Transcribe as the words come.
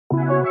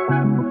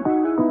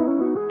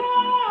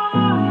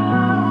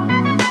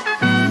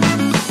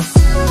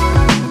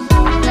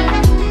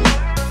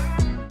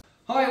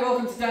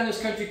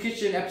to your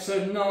kitchen,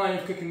 episode 9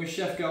 of Cooking with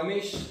Chef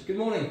Galmiche. Good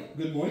morning.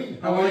 Good morning.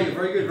 How are you?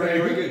 Very good,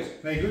 very good.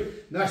 Very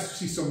good. Nice to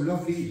see some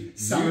lovely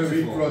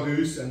summery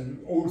produce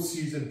and all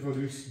season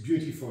produce.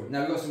 Beautiful.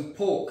 Now we've got some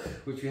pork,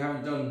 which we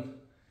haven't done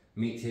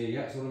meat here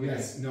yet. So what are we doing?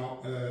 Yes, now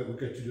we're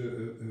going to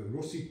do a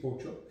roasted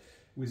pork chop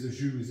with a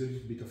jus with a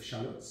little bit of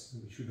shallots,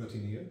 which we got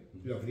in here.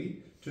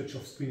 Lovely. Touch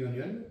of spring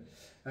onion.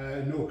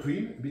 No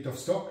cream, a bit of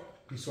stock.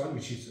 This one,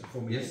 which is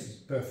for me,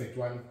 is perfect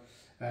one.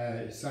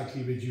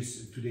 Slightly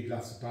reduced to the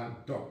glass pan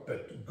top,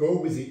 but go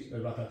with it, a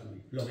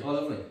ratatouille. Love it. Oh,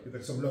 lovely. You've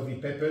got some lovely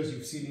peppers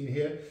you've seen in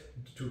here,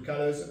 2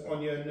 colors,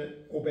 onion,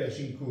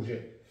 aubergine,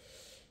 courgette.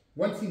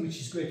 One thing which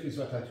is great with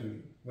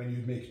ratatouille, when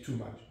you make too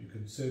much, you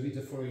can serve it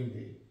the following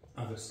day,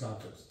 other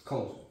starters.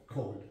 Cold.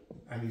 Cold,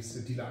 and it's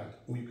a delight.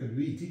 Or you can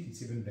reheat it,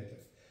 it's even better.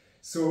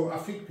 So I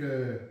think,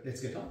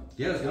 let's get on.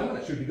 Yeah, let's get on.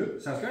 It should be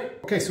good. Sounds great.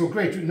 Okay, so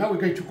great. Now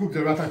we're going to cook the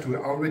ratatouille.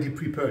 I already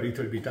prepared a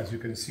little bit, as you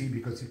can see,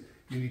 because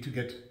you need to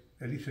get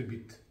a little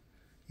bit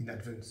in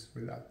advance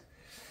with that.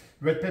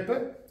 Red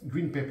pepper,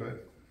 green pepper,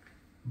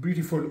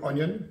 beautiful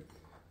onion,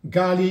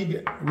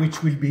 garlic,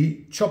 which will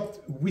be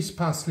chopped with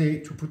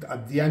parsley to put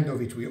at the end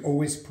of it. We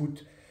always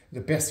put the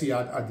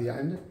persil at the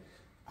end.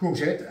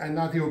 Courgette, and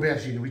now the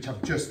aubergine, which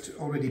I've just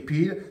already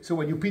peeled. So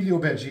when you peel the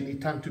aubergine,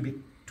 it tends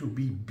to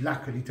be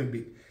black a little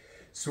bit.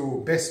 So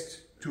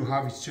best to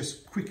have is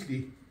just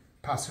quickly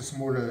pass a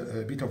small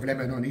bit of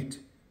lemon on it,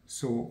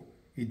 so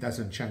it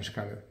doesn't change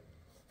color.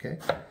 Okay,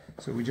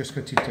 so we just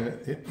cut it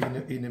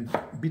in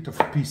a bit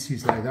of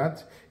pieces like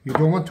that. You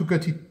don't want to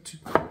cut it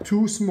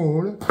too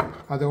small,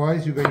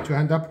 otherwise you're going to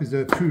end up with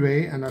a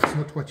puree, and that's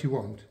not what you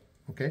want.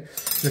 Okay,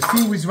 the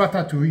thing with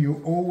ratatouille,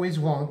 you always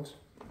want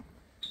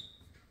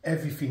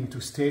everything to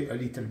stay a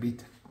little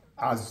bit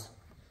as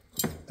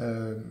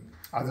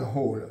a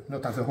whole,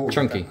 not as a whole,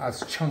 chunky.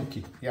 As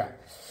chunky, yeah.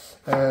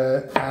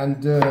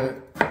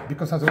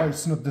 Because otherwise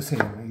it's not the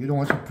same. You don't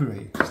want to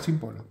puree.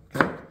 Simple.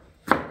 Okay,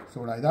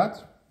 so like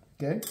that.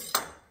 Okay,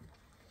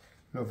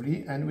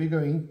 lovely, and we're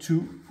going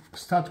to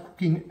start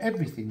cooking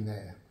everything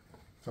there.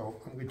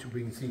 So I'm going to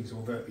bring things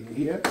over in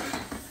here.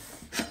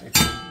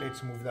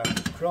 Let's move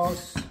that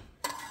across.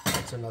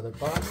 That's another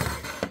pan.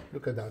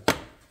 Look at that.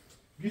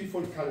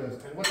 Beautiful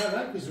colors. And what I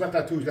like with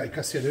ratatouille, like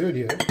I said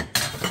earlier,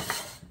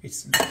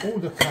 it's all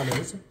the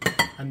colors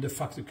and the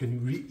fact you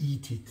can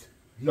reheat it.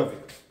 Love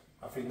it.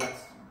 I think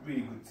that's a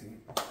really good thing.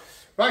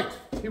 Right,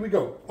 here we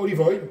go. Olive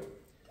oil.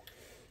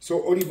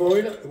 So olive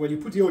oil, when you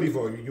put the olive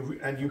oil,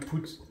 you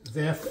put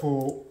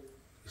therefore,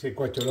 say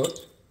quite a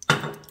lot,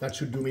 that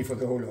should do me for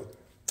the whole lot.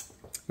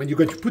 When you're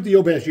going to put the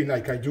aubergine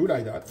like I do,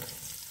 like that,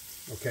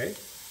 okay,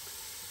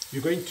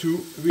 you're going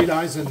to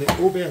realize that the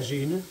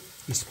aubergine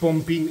is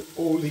pumping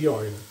all the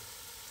oil.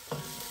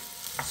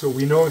 So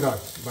we know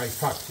that by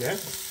fact, yeah?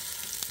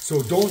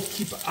 So don't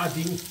keep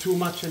adding too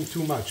much and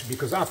too much,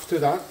 because after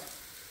that,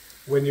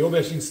 when the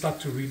aubergine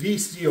starts to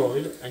release the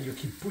oil and you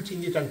keep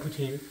putting it and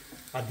putting it,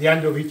 at the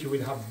end of it, you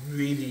will have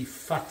really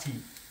fatty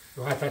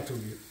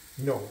ratatouille.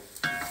 No.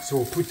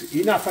 So put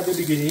enough at the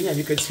beginning, and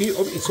you can see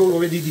it's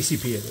already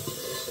disappeared.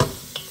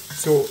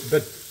 So,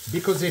 but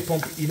because they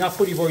pump enough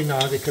olive oil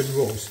now, they can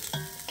roast.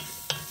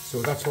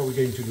 So that's what we're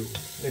going to do.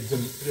 Let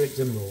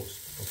them roast.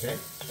 Okay.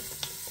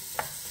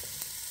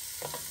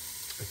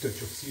 A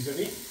touch of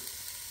seasoning.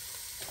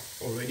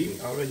 I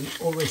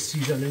always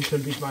season a little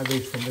bit my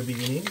veg from the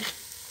beginning.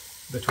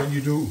 But when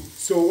you do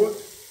salt,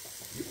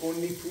 you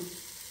only put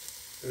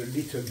a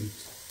little bit,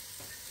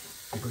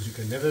 because you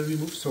can never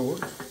remove salt,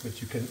 but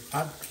you can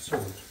add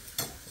salt.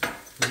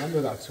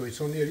 Remember that. So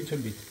it's only a little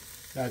bit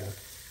like that.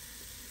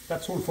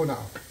 That's all for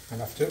now,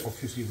 and after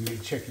obviously we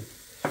will check it.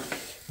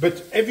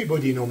 But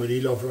everybody normally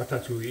loves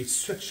ratatouille. It's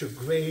such a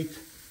great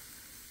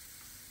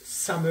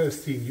summer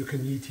thing. You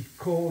can eat it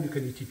cold, you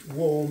can eat it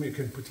warm, you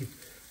can put it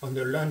on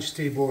the lunch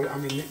table. I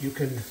mean, you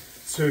can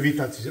serve it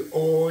at its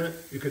own,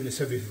 you can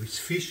serve it with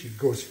fish, it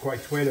goes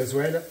quite well as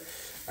well.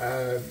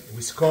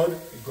 With cod,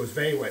 it goes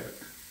very well.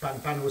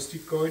 Pan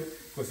roasted cod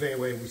goes very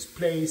well with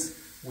plaice,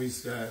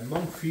 with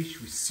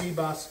monkfish, with sea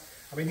bass.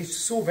 I mean, it's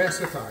so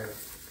versatile.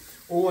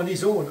 Or on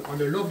its own,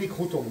 on a lovely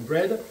croton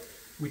bread,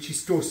 which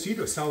is toasted,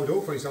 a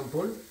sourdough for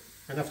example,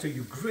 and after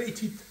you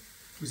grate it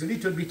with a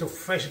little bit of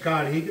fresh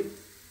garlic,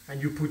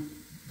 and you put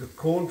the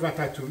cold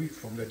ratatouille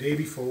from the day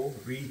before,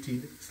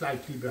 reheated,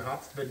 slightly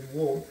perhaps, but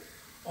warm,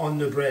 on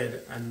the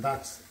bread, and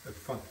that's a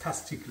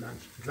fantastic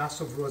lunch. Glass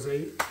of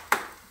rosé.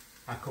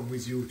 I come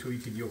with you to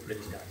eat in your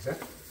place, guys. Eh?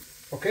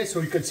 Okay, so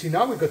you can see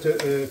now we got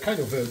a kind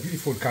of a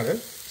beautiful color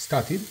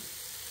started.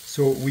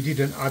 So we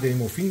didn't add any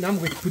more thing. Now I'm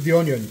going to put the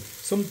onion.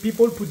 Some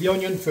people put the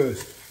onion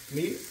first.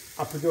 Me,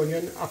 I put the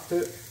onion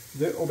after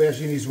the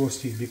aubergine is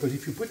roasted, because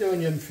if you put the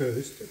onion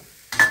first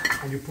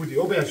and you put the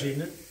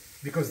aubergine,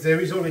 because there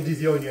is already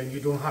the onion,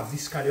 you don't have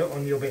this color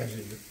on the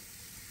aubergine.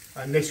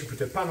 Unless you put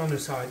a pan on the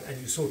side and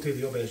you saute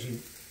the aubergine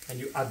and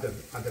you add them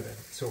at the end.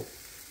 So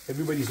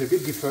everybody's a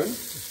bit different.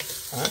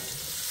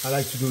 I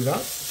like to do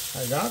that,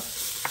 like that.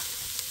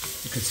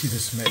 You can see the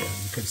smell,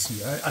 you can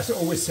see. I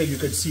always say you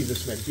can see the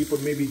smell. People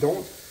maybe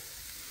don't.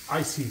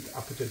 I see it.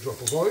 I put a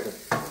drop of oil,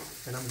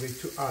 and I'm going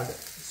to add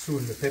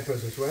soon the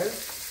peppers as well,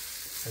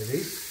 like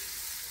this.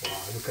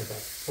 Wow, look at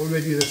that.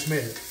 Already the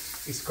smell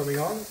is coming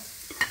on.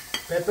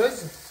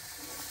 Peppers.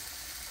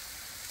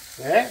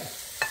 Yeah.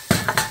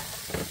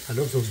 I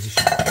love those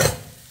dishes.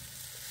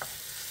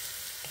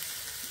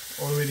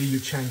 Already you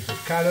change the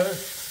color.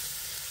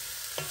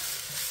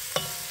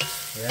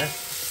 Yeah.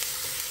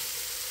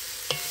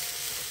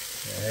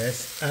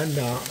 Yes, and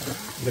now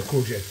the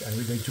courgette, and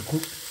we're going to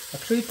cook.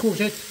 Actually,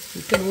 courgette,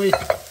 you can wait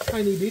a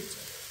tiny bit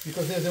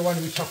because they're the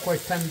ones which are quite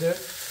tender.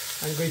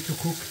 I'm going to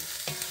cook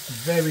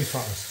very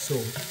fast. So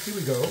here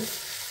we go.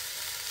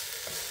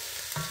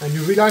 And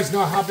you realize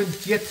now I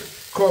haven't yet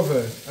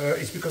covered.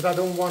 It's because I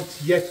don't want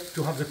yet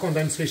to have the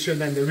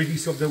condensation and the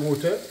release of the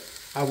water.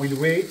 I will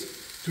wait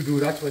to do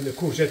that when the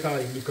courgette are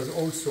in, because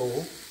also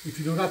if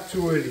you do that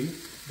too early,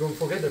 don't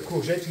forget the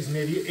courgette is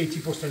nearly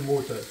 80%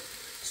 water.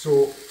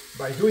 So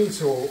by doing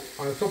so,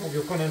 on top of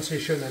your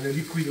condensation and the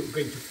liquid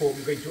going to form,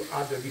 you're going to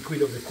add the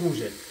liquid of the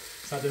courgette.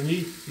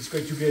 Suddenly it's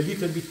going to be a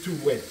little bit too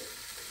wet.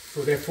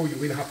 So therefore you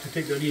will have to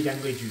take the lid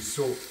and reduce.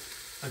 So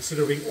instead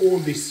of doing all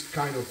this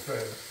kind of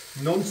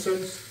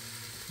nonsense,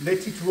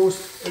 let it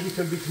roast a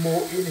little bit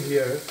more in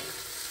here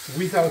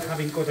without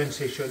having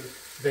condensation.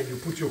 Then you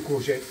put your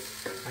courgette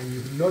and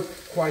you not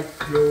quite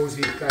close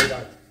it like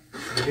that.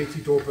 You let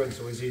it open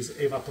so it is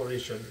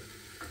evaporation.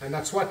 And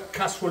that's what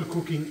casserole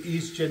cooking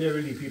is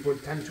generally. People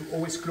tend to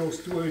always close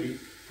too early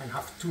and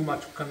have too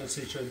much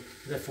condensation,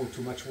 therefore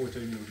too much water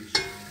in your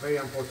dish. Very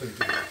important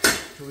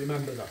to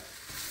remember that.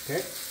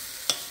 Okay?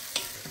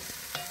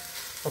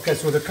 Okay,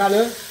 so the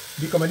color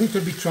become a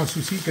little bit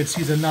translucent. You can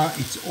see that now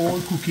it's all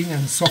cooking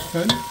and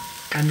softened,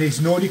 and there's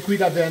no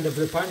liquid at the end of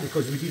the pan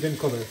because we didn't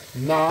cover it.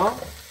 Now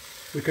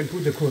we can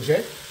put the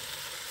courgette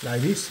like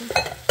this.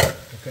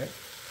 Okay,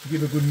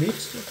 give a good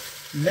mix.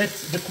 Let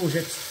the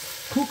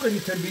courgette cook a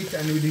little bit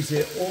and release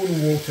their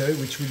own water,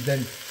 which will then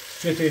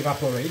straight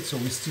evaporate. So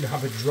we still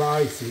have a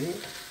dry thing.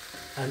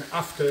 And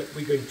after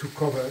we're going to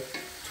cover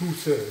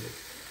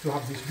 2/3 to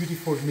have this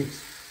beautiful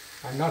mix,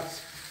 and that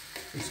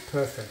is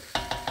perfect.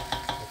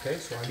 Okay,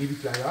 so I leave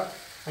it like that.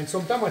 And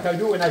sometimes what I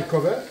do when I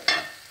cover,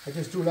 I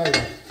just do like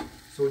that.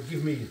 So it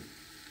gives me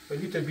a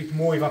little bit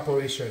more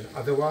evaporation.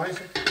 Otherwise,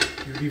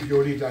 you leave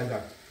your lid like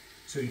that.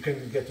 So you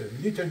can get a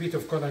little bit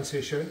of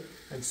condensation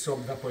and some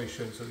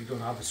evaporation, so you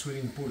don't have a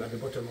swimming pool at the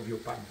bottom of your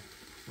pan,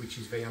 which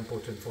is very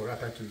important for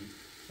ratatouille.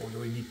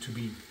 Although it needs to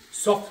be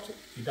soft,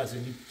 it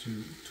doesn't need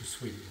to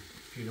swim,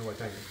 if you know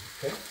what I mean.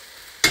 Okay?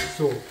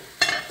 So,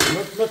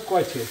 not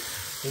quite yet,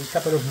 in a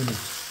couple of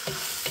minutes.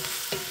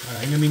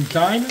 In the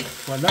meantime,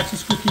 while that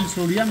is cooking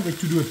slowly, I'm going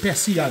to do a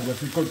persillade.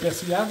 What we call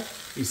persillade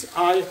is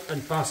ail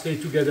and parsley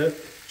together,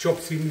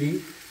 chopped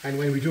thinly. And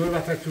when we do a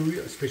ratatouille,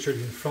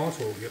 especially in France,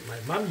 or my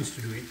mom used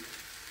to do it,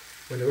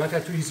 when the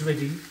ratatouille is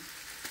ready,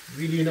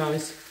 really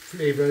nice,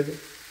 flavored,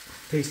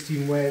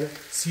 tasting well,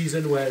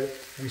 seasoned well,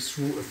 we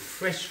threw a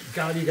fresh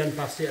garlic and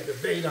parsley at the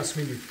very last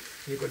minute.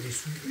 You got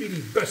this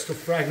really burst of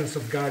fragrance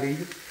of garlic,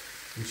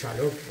 which I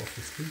love,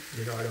 obviously.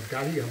 You know I love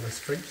garlic, I'm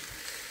French.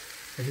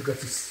 And you got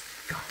this,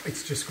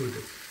 it's just good.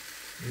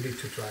 You need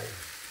to try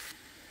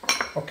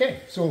it.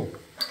 Okay, so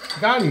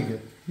garlic.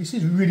 This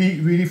is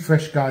really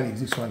fresh garlic,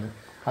 this one.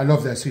 I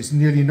love this. It's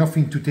nearly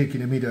nothing to take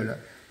in the middle.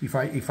 If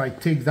I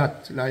take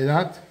that like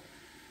that,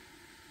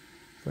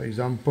 for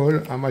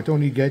example, I might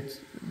only get,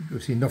 you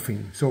see,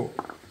 nothing. So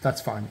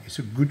that's fine. It's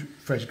a good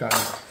fresh garlic.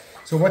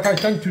 So what I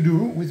tend to do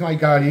with my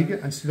garlic,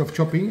 instead of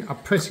chopping, I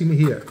press him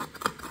here.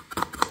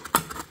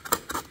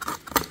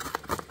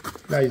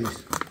 Like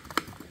this.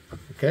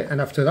 Okay,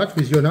 and after that,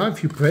 with your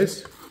knife, you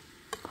press.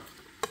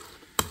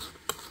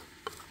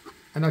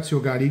 And that's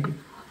your garlic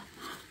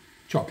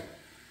chopped.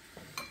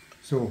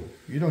 So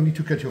you don't need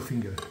to cut your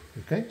finger.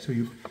 Okay, so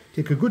you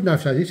take a good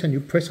knife like this and you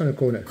press on a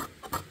corner.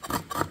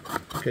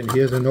 You can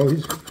hear the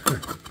noise.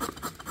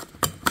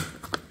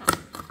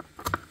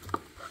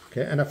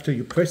 Okay, and after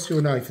you press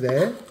your knife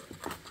there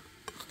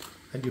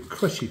and you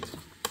crush it.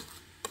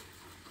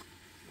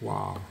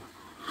 Wow.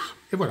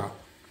 Et voilà.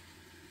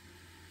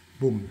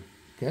 Boom.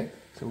 Okay,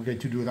 so we're going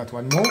to do that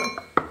one more.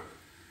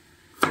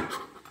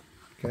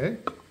 Okay.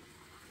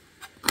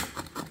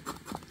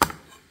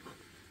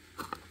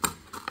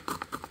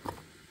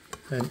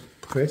 And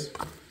press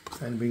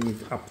and bring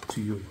it up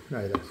to you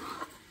like that.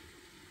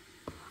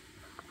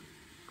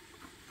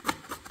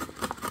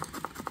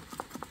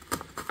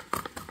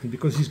 And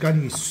because this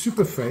garlic is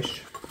super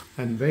fresh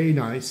and very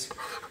nice,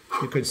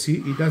 you can see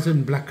it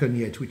doesn't blacken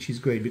yet, which is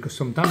great, because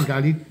sometimes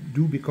garlic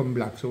do become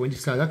black. So when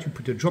it's like that, you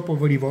put a drop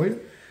of olive oil,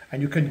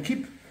 and you can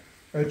keep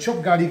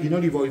chopped garlic in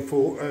olive oil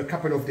for a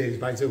couple of days,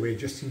 by the way,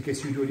 just in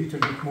case you do a little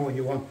bit more and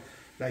you want,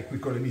 like we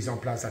call a mise en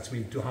place, that's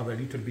mean to have a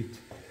little bit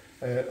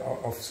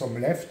of some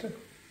left.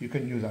 You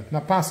can use that. Now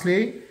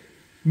parsley,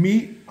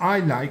 I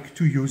like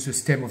to use the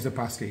stem of the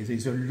parsley.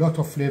 There's a lot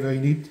of flavor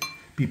in it.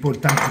 People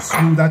tend to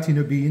slew that in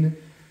a bean.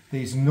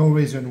 There is no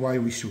reason why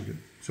we should.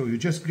 So you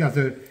just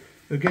gather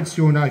against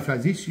your knife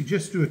like this. You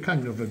just do a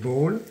kind of a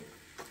ball,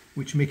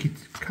 which make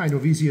it kind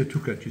of easier to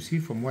cut. You see,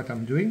 from what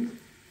I'm doing.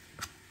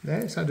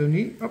 There,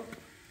 suddenly, up,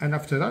 and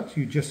after that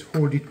you just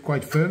hold it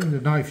quite firm. The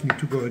knife needs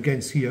to go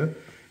against here,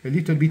 a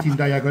little bit in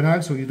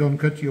diagonal so you don't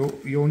cut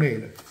your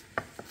nail.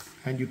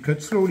 And you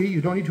cut slowly,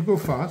 you don't need to go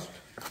fast.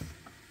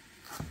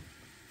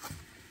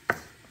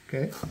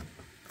 Okay.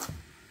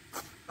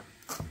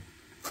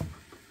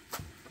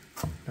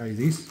 Like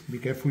this, be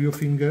careful your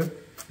finger,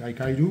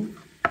 like I do.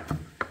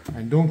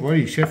 And don't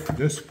worry, chef,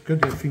 just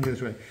cut the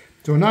fingers right.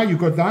 So now you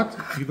got that,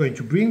 you're going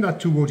to bring that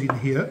towards in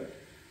here.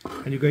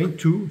 And you're going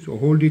to, so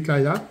hold it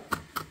like that.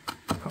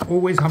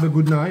 Always have a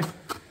good knife.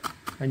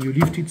 And you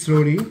lift it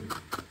slowly.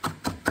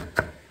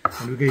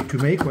 And we're going to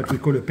make what we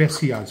call a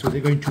persillade. So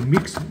they're going to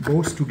mix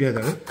both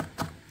together.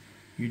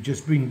 You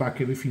just bring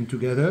back everything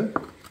together.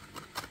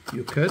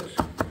 You cut.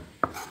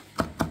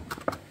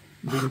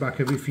 Bring back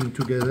everything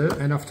together.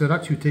 And after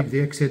that you take the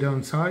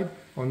excedent side.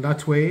 On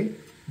that way,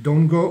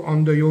 don't go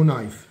under your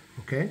knife.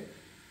 Okay?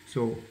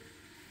 So,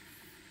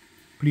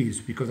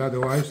 please, because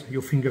otherwise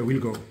your finger will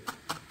go.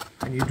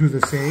 And you do the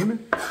same.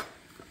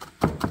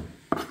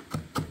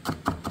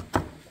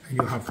 And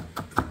you have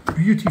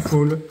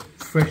beautiful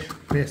fresh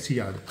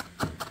persillade.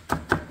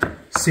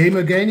 Same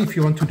again, if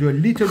you want to do a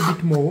little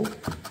bit more,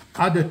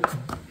 add it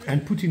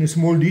and put in a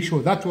small dish,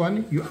 or that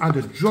one, you add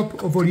a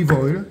drop of olive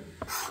oil,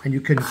 and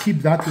you can keep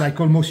that like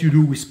almost you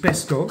do with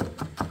pesto,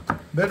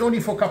 but only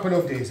for a couple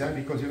of days,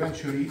 because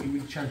eventually it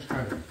will change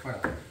color.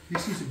 Voilà.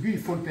 This is a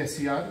beautiful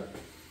persillade.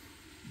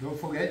 Don't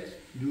forget,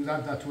 do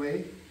that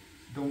way,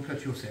 don't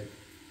cut yourself.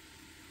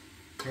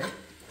 Okay?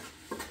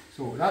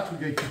 So that we're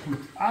going to put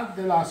at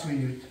the last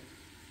minute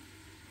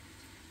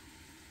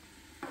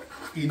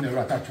in a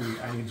ratatouille,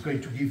 and it's going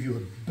to give you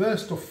a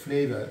burst of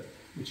flavor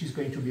which is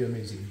going to be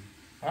amazing.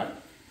 Right?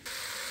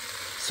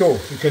 So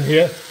you can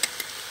hear,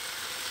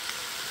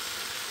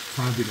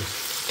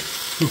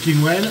 fabulous,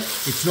 cooking well.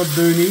 It's not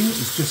burning,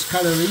 it's just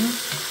coloring.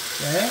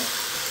 Yeah?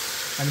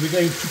 And we're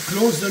going to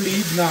close the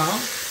lid now,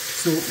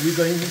 so we're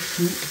going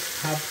to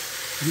have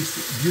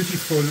this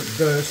beautiful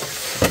burst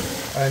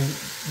and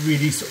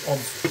release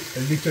of a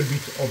little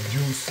bit of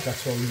juice.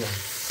 That's what we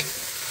want.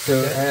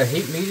 So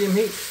heat, medium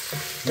heat?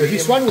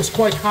 This one was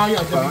quite high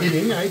at the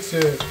beginning. It's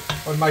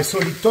on my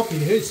solid top in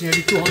here, it's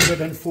nearly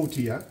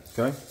 240.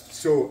 Okay.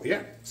 So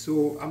yeah,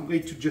 so I'm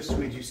going to just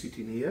reduce it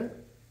in here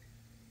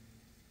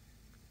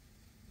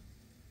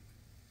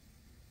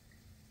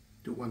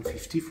to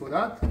 150 for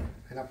that,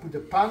 and I put the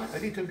pan a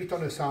little bit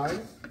on the side,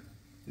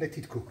 let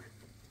it cook.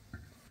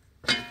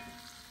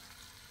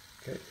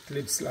 Okay,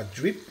 let's like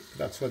drip.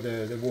 That's what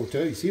the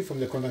water, you see, from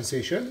the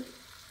condensation.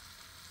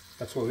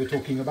 That's what we're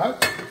talking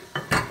about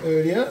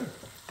earlier.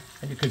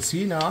 And you can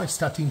see now it's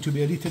starting to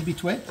be a little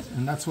bit wet,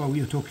 and that's what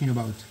we are talking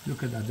about.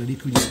 Look at that, the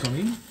liquid is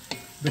coming.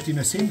 But in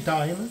the same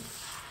time,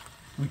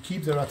 we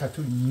keep the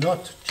ratatouille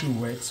not too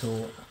wet,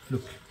 so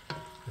look,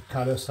 the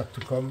colors start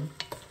to come.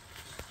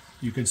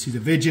 You can see the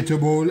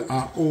vegetables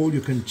are all,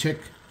 you can check,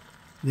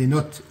 they're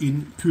not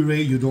in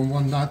puree, you don't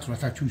want that,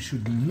 ratatouille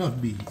should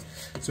not be.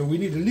 So we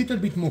need a little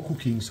bit more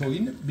cooking, so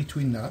in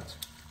between that,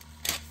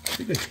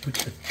 we're going to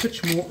put a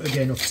touch more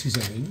again of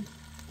seasoning,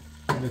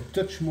 and a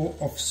touch more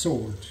of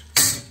salt.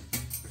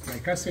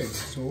 Like I said,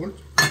 salt,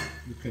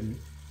 you can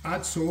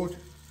add salt,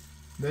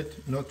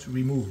 but not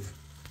remove.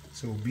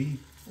 So be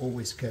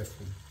always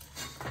careful.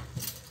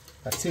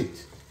 That's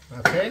it,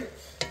 okay?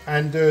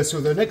 And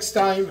so the next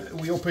time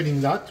we're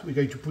opening that, we're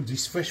going to put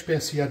this fresh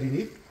persillade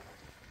in it,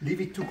 leave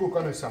it to cook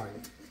on the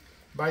side.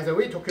 By the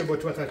way, talking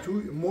about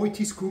ratatouille, more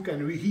it is cooked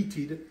and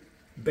reheated,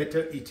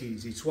 better it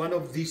is. It's one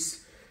of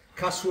these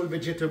casserole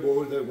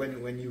vegetables that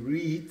when you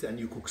reheat and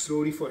you cook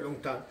slowly for a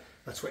long time,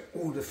 that's why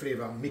all the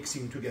flavor are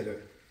mixing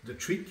together. The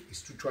trick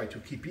is to try to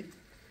keep it,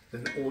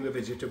 then all the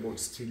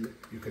vegetables still,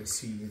 you can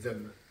see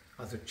them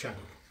as a chunk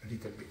a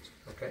little bit,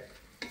 okay?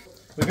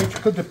 We're going to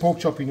cut the pork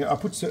chop in here. I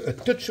put a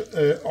touch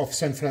of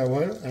sunflower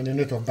oil and a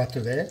nut of butter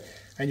there,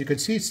 and you can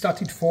see it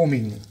started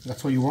forming.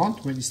 That's what you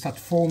want, when it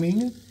starts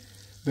forming,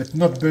 but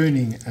not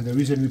burning. And the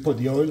reason we put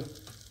the oil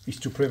is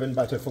to prevent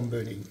butter from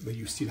burning, but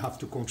you still have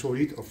to control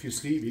it,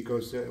 obviously,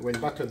 because when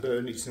butter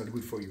burns, it's not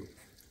good for you.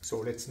 So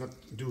let's not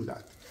do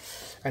that.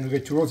 And we're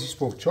going to roast this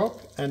pork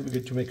chop, and we're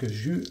going to make a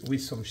jus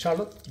with some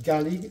shallot,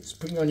 garlic,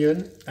 spring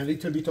onion, and a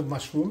little bit of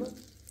mushroom,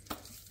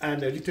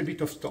 and a little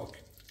bit of stock.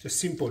 Just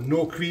simple,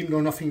 no cream,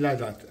 no nothing like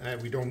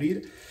that. We don't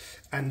need.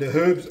 And the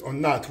herbs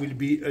on that will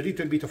be a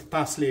little bit of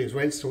parsley as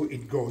well, so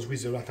it goes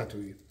with the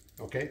ratatouille.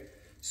 Okay?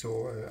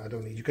 So I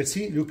don't need. You can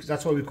see, look,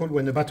 that's what we call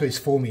when the butter is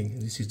forming.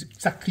 This is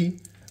exactly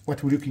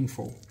what we're looking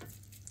for.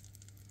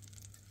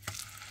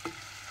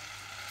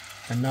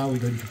 And now we're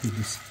going to put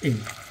this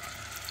in.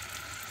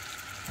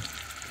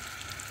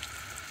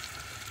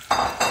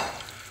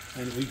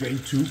 And we're going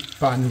to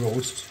pan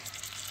roast.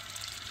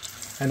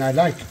 And I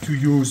like to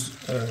use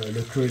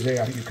Le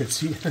Creuset, you can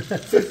see.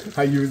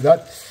 I use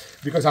that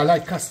because I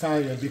like cast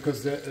iron,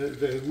 because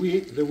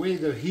the way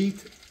the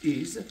heat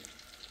is,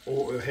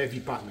 or a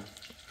heavy pan,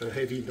 a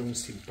heavy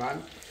non-stick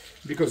pan,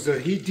 because the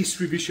heat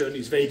distribution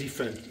is very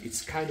different.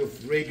 It's kind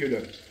of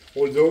regular.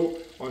 Although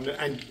on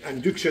the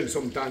induction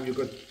sometimes you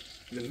got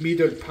the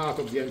middle part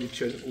of the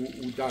induction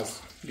who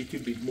does a little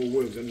bit more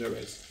work than the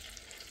rest.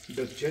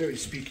 but generally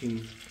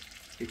speaking,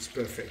 it's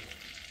perfect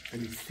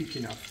and it's thick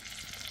enough.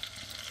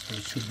 So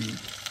it should be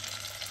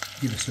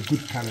give us a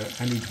good color,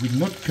 and it will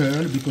not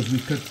curl because we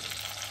cut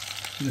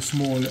the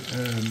small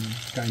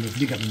kind of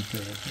ligament,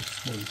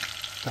 small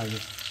kind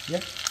of,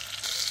 yeah.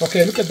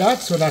 Okay, look at that.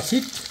 So that's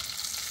it.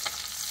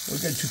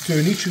 We're going to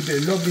turn it to the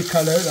lovely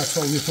color. That's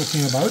what we're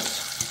talking about.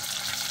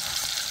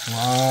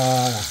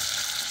 Voila,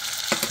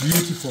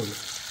 beautiful.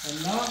 And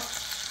now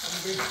I'm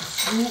going to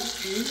throw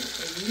in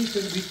a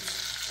little bit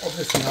of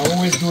the thing. I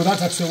always do that.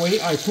 That's the way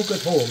I cook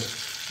at home.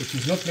 It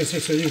is not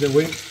necessarily the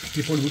way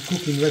people would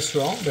cook in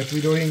restaurant, but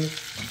we're doing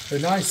a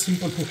nice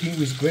simple cooking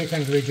with great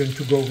ingredients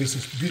to go with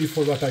this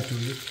beautiful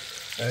ratatouille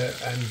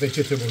and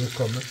vegetable who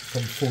come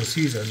from 4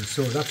 seasons.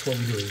 So that's what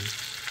we're doing.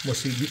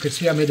 Mostly, you can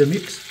see I made a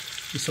mix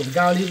with some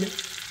garlic,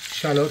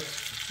 shallot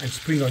and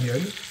spring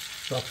onion.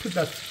 So I put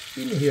that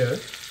in here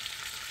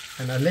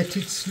and I let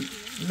it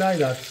like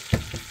that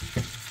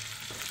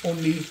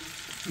only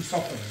to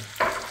soften.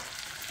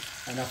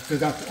 And after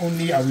that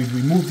only I will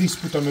remove this,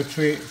 put on a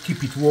tray,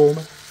 keep it warm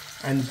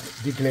and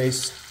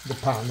deglaze the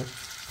pan.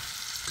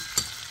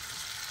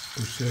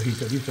 Push the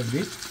heat a little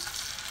bit.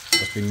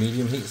 That's been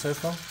medium heat so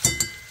far?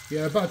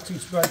 Yeah, but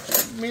it's about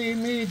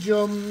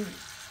medium,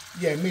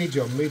 yeah,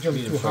 medium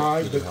to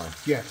high, but high.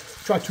 Yeah,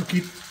 try to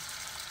keep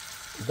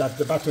that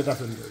the butter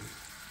doesn't go.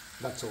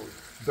 That's all.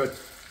 But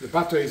the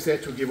butter is there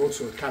to give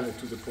also a color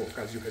to the pork,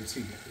 as you can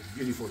see, a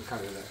beautiful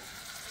color there.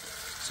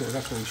 So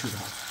that's what we should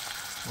have.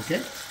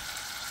 Okay?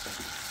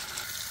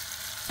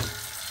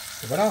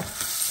 So voilà.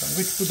 I'm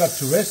going to put that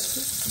to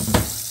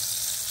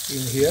rest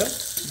in here.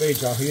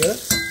 Veg are here.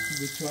 I'm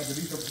going to add a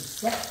bit of the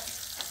stock.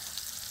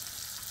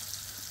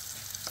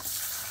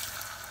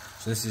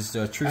 So this is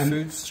True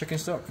Foods chicken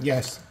stock?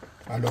 Yes,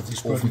 I love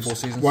this all produce. from 4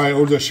 seasons? Why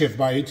all the chefs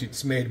buy it,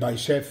 it's made by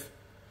chef.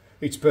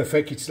 It's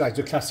perfect, it's like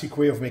the classic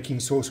way of making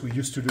sauce we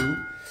used to do.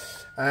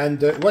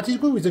 And what is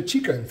good with the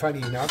chicken,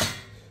 funny enough,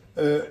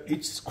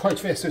 it's quite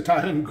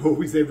versatile and go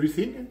with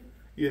everything,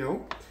 you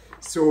know.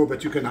 So,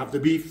 but you can have the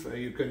beef,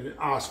 you can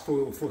ask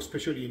for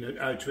especially in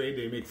a tray,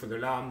 they make for the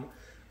lamb,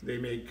 they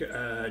make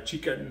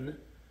chicken,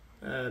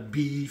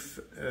 beef,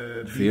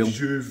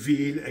 jus,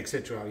 veal,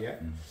 etc. Yeah.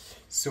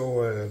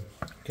 So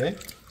okay,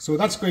 so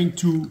that's going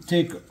to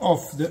take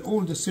off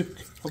all the silk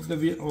of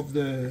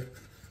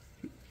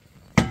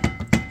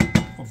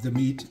the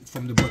meat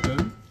from the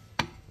bottom,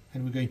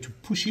 and we're going to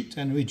push it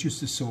and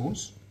reduce the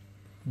sauce.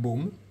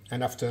 Boom!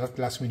 And after that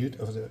last minute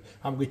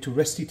I'm going to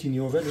rest it in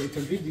the oven a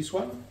little bit. This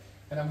one,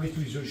 and I'm going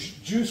to use the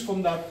juice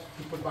from that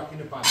to put back in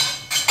the pan.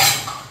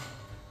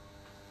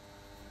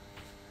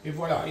 And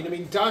voila. In the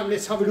meantime,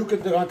 let's have a look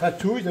at the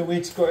ratatouille, the way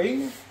it's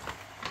going.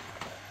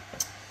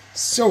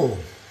 So.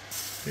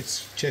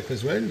 Let's check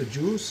as well the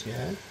juice,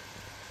 yeah,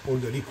 all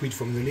the liquid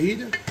from the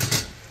lid.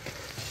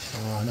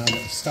 Now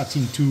it's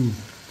starting to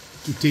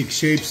take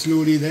shape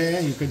slowly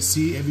there. You can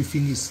see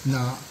everything is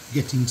now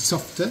getting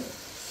softer,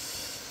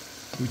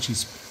 which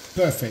is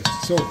perfect.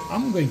 So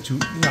I'm going to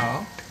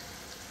now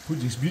put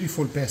this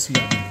beautiful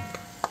persillade in,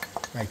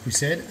 like we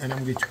said, and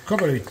I'm going to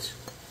cover it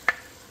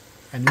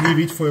and leave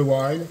it for a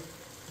while,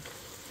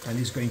 and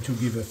it's going to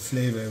give a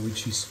flavor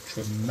which is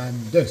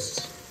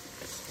tremendous.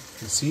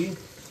 You see,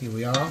 here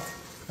we are.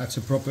 That's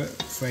a proper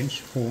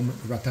French home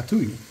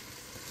ratatouille,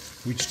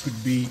 which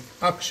could be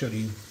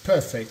actually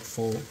perfect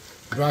for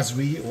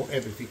brasserie or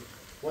everything.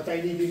 What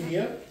I need in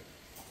here,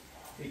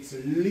 it's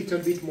a little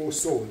bit more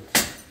salt.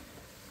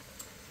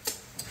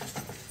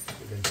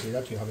 You can see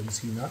that, you haven't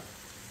seen that.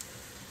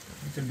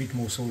 A little bit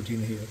more salt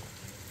in here,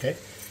 okay?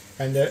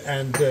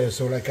 And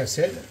so like I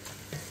said,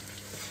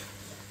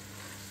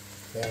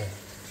 there.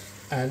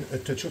 And a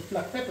touch of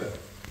black pepper.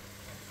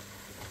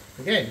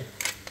 Again.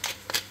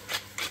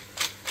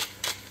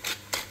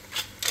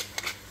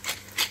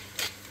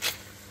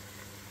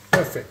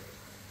 Perfect.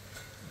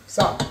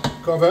 So,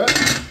 cover,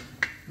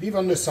 leave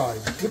on the side.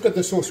 Look at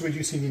the sauce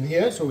reducing in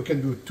here, so we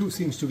can do 2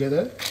 things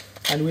together,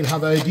 and we'll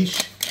have a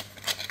dish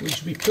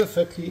which will be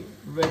perfectly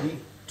ready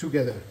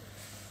together.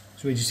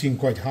 So reducing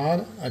quite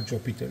hard, I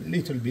drop it a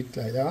little bit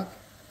like that,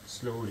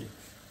 slowly.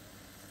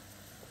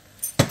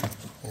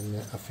 And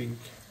I think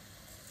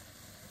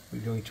we're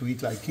going to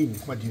eat like king.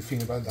 What do you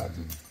think about that?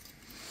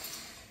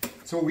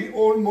 So we're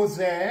almost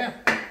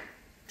there.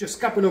 Just a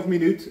couple of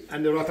minutes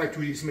and the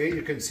ratatouille is made,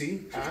 you can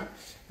see.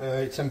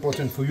 It's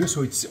important for you,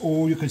 so it's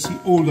all, you can see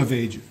all the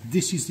veg.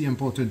 This is the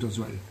important as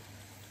well,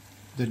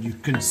 that you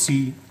can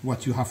see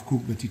what you have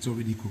cooked, but it's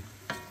already cooked.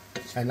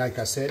 And like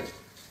I said,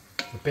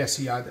 the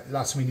persillade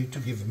last minute to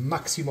give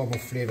maximum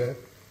of flavor,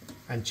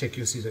 and check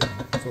your seasoning.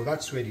 So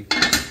that's ready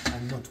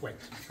and not wet.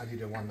 I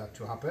didn't want that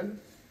to happen.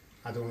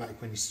 I don't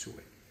like when it's too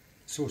wet.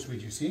 Sauce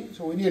reducing,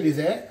 so we're nearly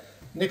there.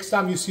 Next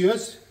time you see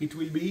us, it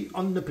will be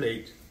on the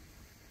plate.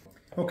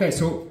 Okay,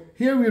 so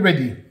here we're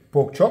ready.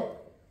 Pork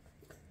chop,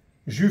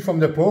 jus from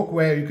the pork,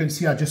 where you can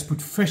see I just put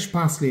fresh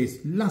parsley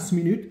last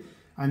minute,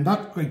 and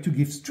that's going to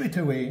give straight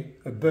away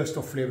a burst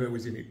of flavor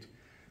within it.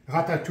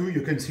 Ratatouille,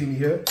 you can see in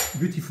here,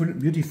 beautiful,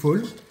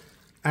 beautiful.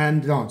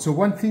 And so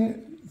one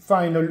thing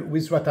final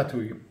with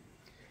ratatouille.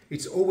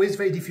 It's always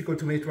very difficult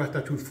to make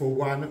ratatouille for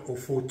one or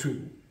for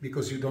two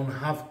because you don't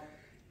have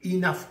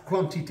enough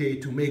quantity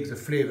to make the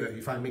flavor,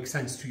 if I make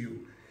sense to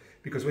you.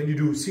 Because when you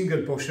do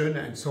single portion,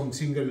 and some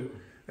single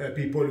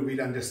people will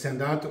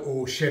understand that,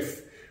 or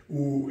chef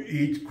who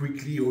eat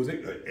quickly, or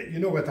you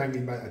know what I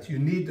mean by that. You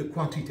need the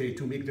quantity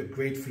to make the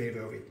great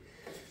flavor of it.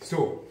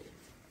 So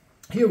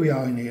here we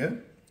are in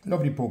here,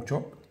 lovely pork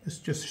chop. Let's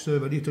just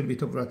serve a little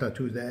bit of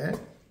ratatouille there.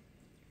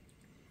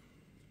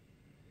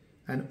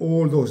 And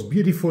all those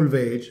beautiful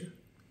veg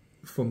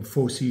from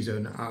Four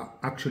Seasons are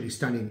actually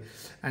stunning.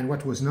 And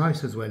what was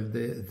nice as well,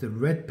 the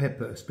red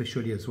pepper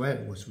especially as well,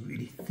 was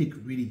really thick,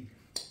 really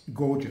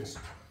gorgeous.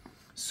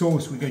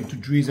 Sauce, we're going to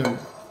drizzle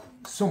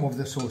some of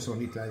the sauce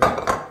on it like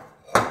that.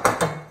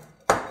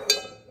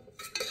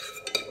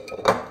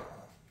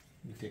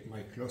 Let me take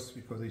my cloth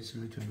because it's a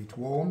little bit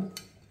warm.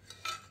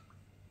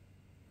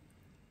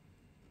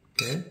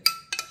 Okay.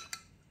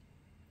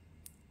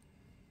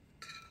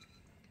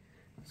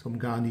 Some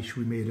garnish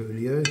we made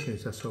earlier,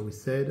 yes, that's what we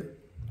said.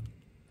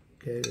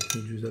 Okay, let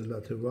me drizzle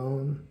that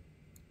around.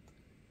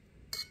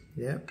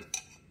 Yeah.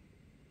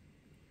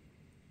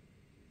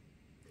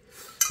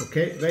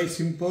 Okay, very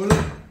simple.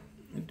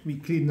 Let me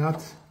clean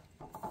that.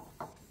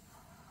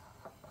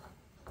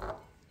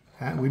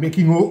 We're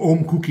making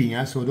home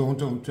cooking, so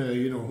don't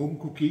you know, home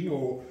cooking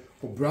or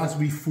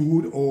brasserie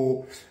food,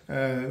 or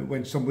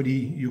when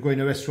you go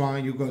in a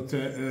restaurant, you got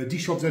a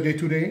dish of the day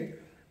today,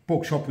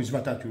 pork chop with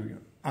ratatouille,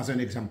 as an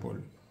example.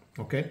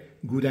 Okay,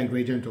 good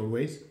ingredient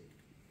always.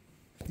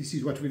 This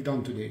is what we've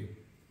done today.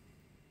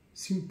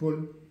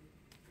 Simple,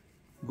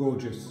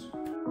 gorgeous.